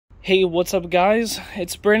Hey, what's up guys?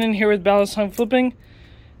 It's Brandon here with Ballast Time Flipping,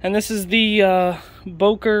 and this is the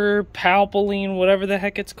Boker Papillon, whatever the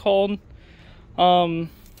heck it's called. Yeah,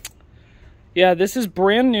 this is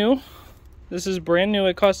brand new. This is brand new.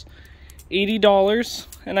 It costs $80,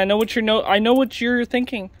 and I know what you're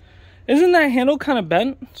thinking. Isn't that handle kind of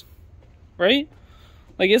bent? Right?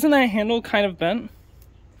 Like, isn't that handle kind of bent?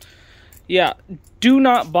 Yeah, do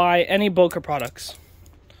not buy any Boker products.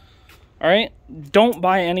 Alright? Don't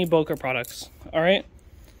buy any Boker products. Alright?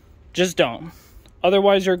 Just don't.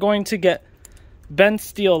 Otherwise, you're going to get bent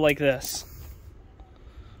steel like this.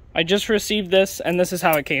 I just received this, and this is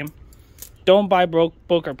how it came. Don't buy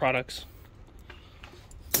Boker products.